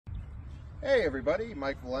Hey everybody,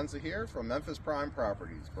 Mike Valenza here from Memphis Prime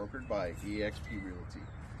Properties, brokered by eXp Realty.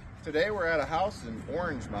 Today we're at a house in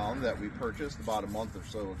Orange Mound that we purchased about a month or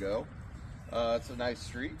so ago. It's a nice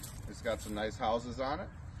street. It's got some nice houses on it.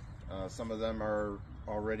 Some of them are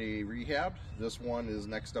already rehabbed. This one is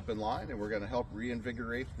next up in line, and we're going to help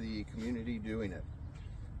reinvigorate the community doing it.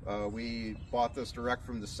 We bought this direct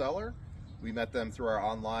from the seller. We met them through our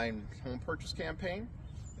online home purchase campaign.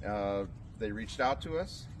 They reached out to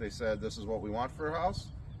us. They said, this is what we want for a house.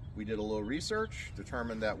 We did a little research,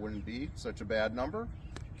 determined that wouldn't be such a bad number.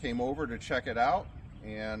 Came over to check it out,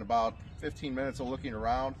 and about 15 minutes of looking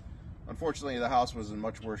around, unfortunately the house was in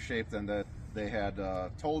much worse shape than that they had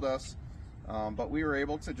told us. But we were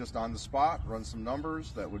able to just on the spot run some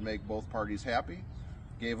numbers that would make both parties happy.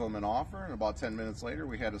 Gave them an offer, and about 10 minutes later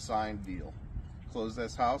we had a signed deal. Closed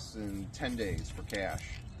this house in 10 days for cash.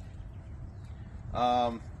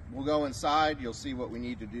 We'll go inside. You'll see what we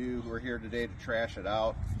need to do. We're here today to trash it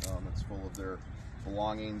out. It's full of their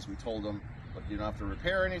belongings. We told them, look, you don't have to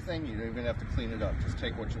repair anything. You don't even have to clean it up. Just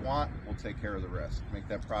take what you want. We'll take care of the rest. Make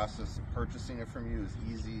that process of purchasing it from you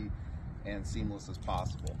as easy and seamless as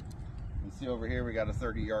possible. You can see over here we got a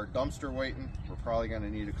 30-yard dumpster waiting. We're probably going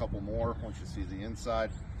to need a couple more once you see the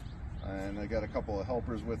inside. And I got a couple of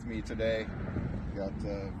helpers with me today. Got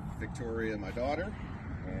Victoria, my daughter,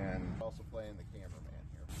 and also playing the cameraman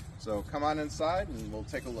here. So come on inside and we'll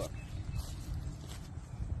take a look.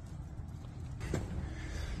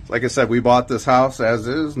 Like I said, we bought this house as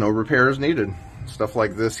is, no repairs needed. Stuff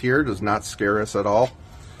like this here does not scare us at all.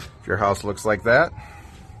 If your house looks like that,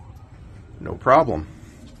 no problem.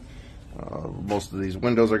 Most of these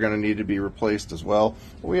windows are going to need to be replaced as well.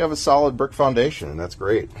 But we have a solid brick foundation, and that's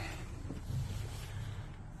great.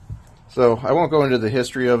 So I won't go into the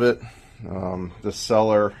history of it. The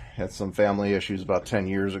seller had some family issues about 10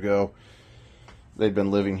 years ago. They've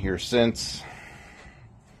been living here since.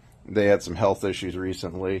 They had some health issues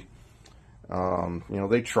recently.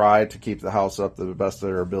 They tried to keep the house up to the best of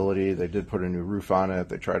their ability. They did put a new roof on it.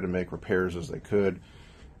 They tried to make repairs as they could.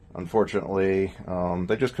 Unfortunately,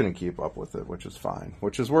 they just couldn't keep up with it, which is fine,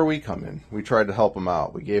 which is where we come in. We tried to help them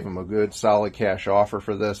out. We gave them a good, solid cash offer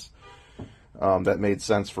for this that made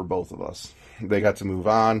sense for both of us. They got to move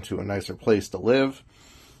on to a nicer place to live,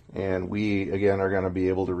 and we, again, are going to be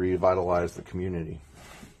able to revitalize the community.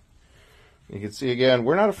 You can see, again,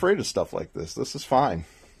 we're not afraid of stuff like this. This is fine.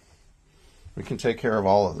 We can take care of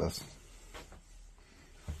all of this.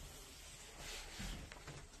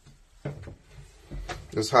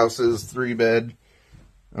 This house is 3-bed,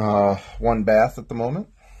 1 bath at the moment.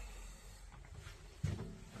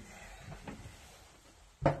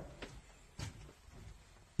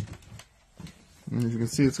 And as you can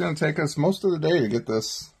see, it's going to take us most of the day to get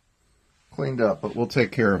this cleaned up, but we'll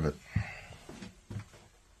take care of it.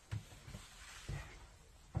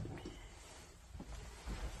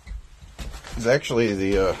 Actually,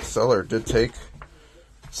 the seller did take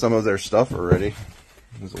some of their stuff already.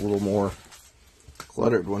 It was a little more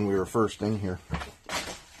cluttered when we were first in here. As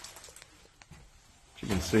you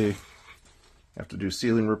can see, have to do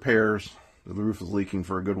ceiling repairs. The roof was leaking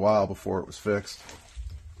for a good while before it was fixed.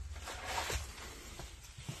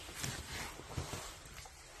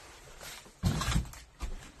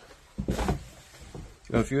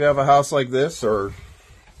 Now, if you have a house like this, or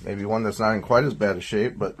maybe one that's not in quite as bad a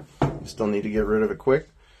shape, but you still need to get rid of it quick,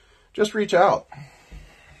 just reach out.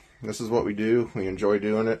 This is what we do. We enjoy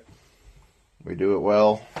doing it. We do it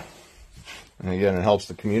well. And again, it helps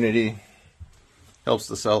the community, helps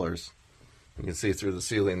the sellers. You can see through the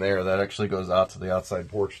ceiling there, that actually goes out to the outside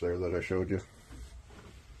porch there that I showed you.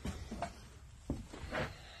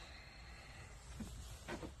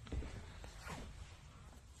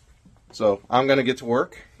 So I'm going to get to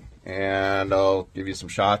work, and I'll give you some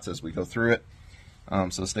shots as we go through it.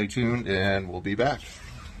 So stay tuned, and we'll be back.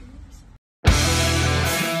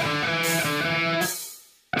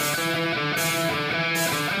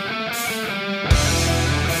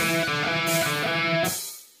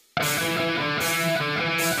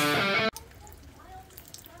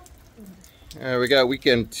 We got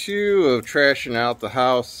weekend 2 of trashing out the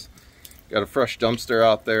house. Got a fresh dumpster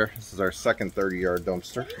out there. This is our second 30-yard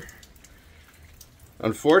dumpster.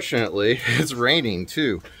 Unfortunately, it's raining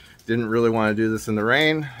too. Didn't really want to do this in the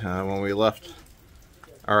rain. When we left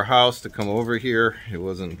our house to come over here, it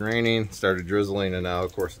wasn't raining. It started drizzling, and now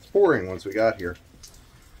of course it's pouring once we got here.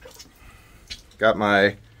 Got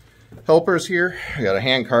my helpers here. I got a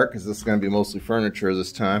hand cart because this is going to be mostly furniture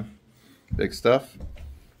this time. Big stuff.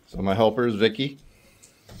 So my helper is Vicky.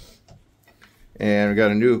 And we got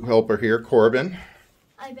a new helper here, Corbin.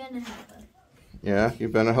 I've been a helper. Yeah,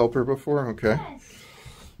 you've been a helper before? Okay. Yes.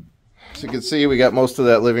 So you can see we got most of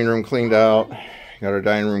that living room cleaned out. Got our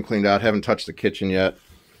dining room cleaned out. Haven't touched the kitchen yet.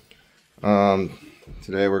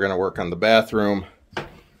 Today we're going to work on the bathroom.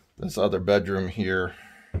 This other bedroom here.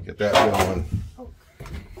 Get that going.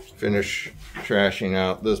 Finish trashing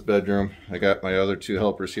out this bedroom. I got my other two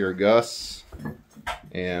helpers here, Gus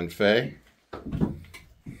and Faye.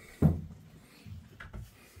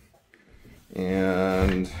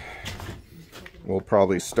 And we'll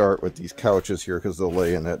probably start with these couches here because they'll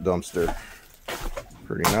lay in that dumpster.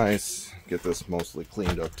 Pretty nice. Get this mostly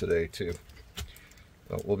cleaned up today too.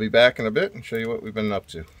 So we'll be back in a bit and show you what we've been up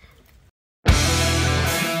to.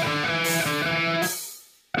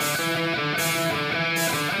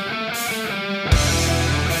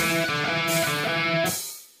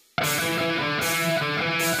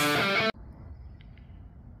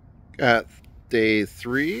 Got day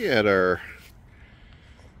 3 at our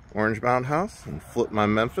Orange Mound house in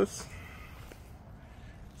FlipMyMemphis.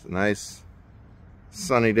 It's a nice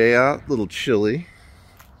sunny day out, a little chilly,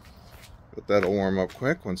 but that'll warm up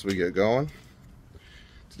quick once we get going.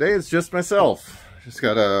 Today it's just myself. Just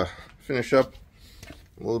gotta finish up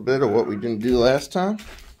a little bit of what we didn't do last time.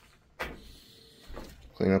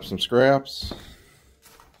 Clean up some scraps.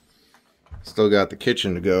 Still got the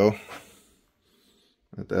kitchen to go.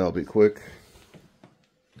 But that'll be quick.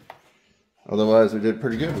 Otherwise, we did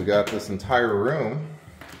pretty good. We got this entire room,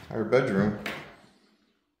 entire bedroom,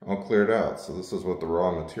 all cleared out. So this is what the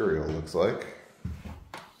raw material looks like.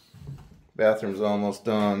 Bathroom's almost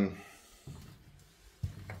done.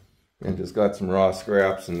 And just got some raw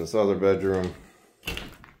scraps in this other bedroom.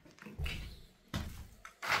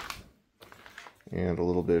 And a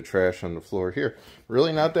little bit of trash on the floor here.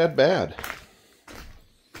 Really not that bad.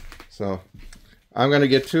 So I'm going to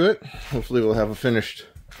get to it. Hopefully we'll have a finished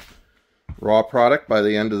raw product by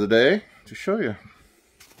the end of the day to show you.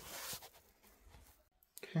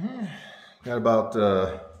 Okay. Got about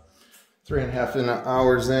 3.5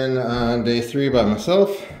 hours in on day 3 by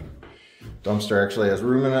myself. Dumpster actually has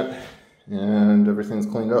room in it and everything's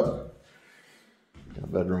cleaned up.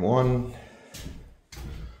 Got bedroom 1,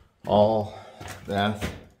 hall,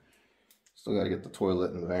 bath. Still got to get the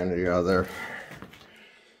toilet and the vanity out of there.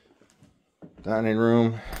 Dining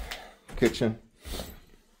room, kitchen.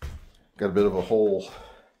 Got a bit of a hole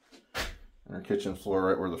in our kitchen floor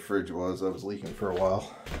right where the fridge was. That was leaking for a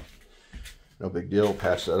while. No big deal,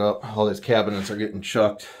 patch that up. All these cabinets are getting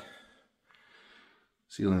chucked.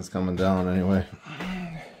 Ceiling's coming down anyway.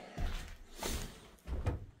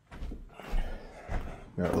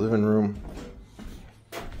 Got a living room.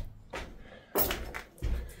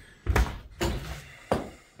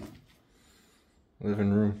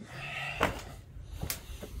 Living room.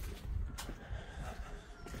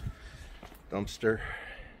 Dumpster.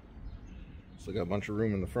 Still got a bunch of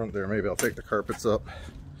room in the front there. Maybe I'll take the carpets up.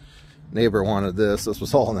 Neighbor wanted this. This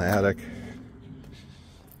was all in the attic.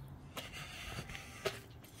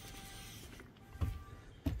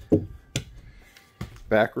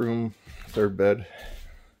 Back room, 3rd bed.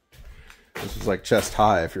 This was like chest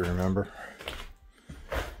high if you remember.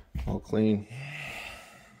 All clean.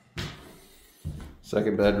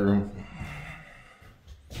 2nd bedroom.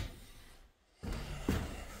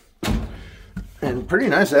 And pretty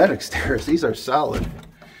nice attic stairs. These are solid.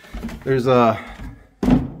 There's quite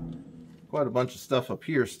a bunch of stuff up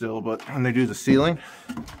here still, but when they do the ceiling,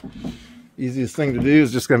 easiest thing to do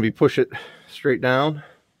is just going to be push it straight down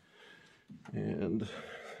and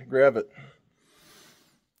grab it.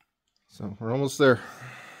 So we're almost there.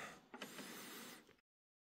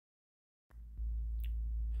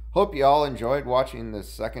 Hope you all enjoyed watching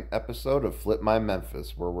this 2nd episode of Flip My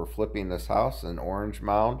Memphis, where we're flipping this house in Orange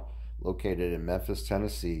Mound, located in Memphis,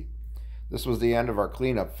 Tennessee. This was the end of our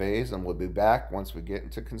cleanup phase, and we'll be back once we get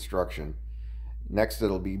into construction. Next,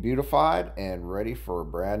 it'll be beautified and ready for a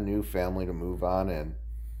brand new family to move on in.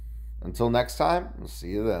 Until next time, we'll see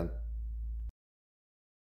you then.